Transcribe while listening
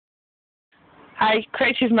Hi,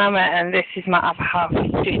 Creature's mama, and this is my other half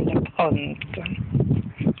doing the pond.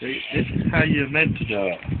 See, this is how you're meant to do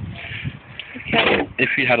it. Okay. If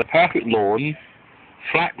you had a perfect lawn,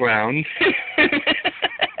 flat ground,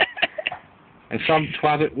 and some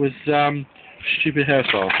twat it was stupid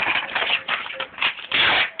hairstyle.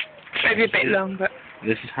 Maybe a bit long, but...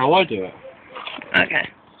 This is how I do it. Okay.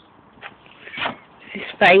 This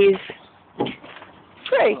is phase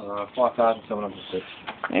 3. 5,706.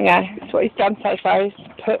 Okay, that's what he's done so far, is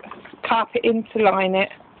put carpet in to line it.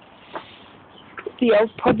 The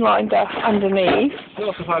old pod liner underneath.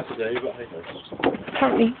 Not supposed to do, but hey ho.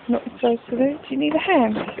 Apparently not supposed to do. Do you need a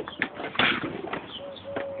hand?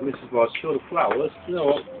 This is why I killed the flowers. You know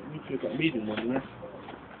what? You could have got a medium one in there.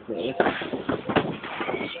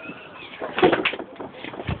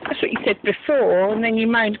 That's what you said before, and then you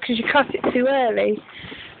moaned because you cut it too early.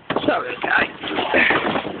 Sorry, guys.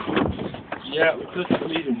 Yeah, we could have got a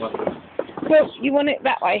medium one. Well, you want it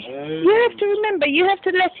that way. You have to remember, you have to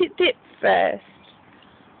let it dip first.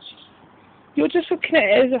 You're just looking at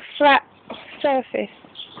it as a flat surface.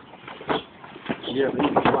 Yeah, but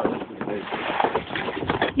even flat,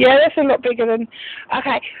 yeah, that's a lot bigger than...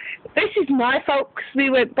 Okay, this is my fault because we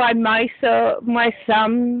went by my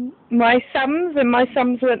sums, and my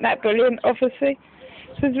sums weren't that brilliant, obviously.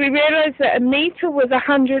 Because we realised that a metre was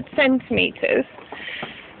 100 centimetres.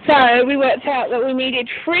 So we worked out that we needed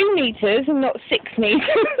 3 metres and not 6 metres.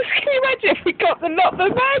 Can you imagine if we got the lot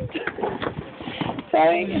of that? So,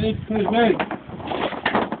 I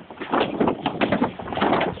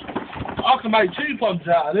can make 2 ponds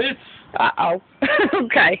out of this. uh-oh.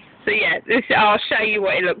 Okay, so yeah, I'll show you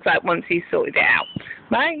what it looks like once he's sorted it out.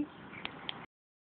 Bye.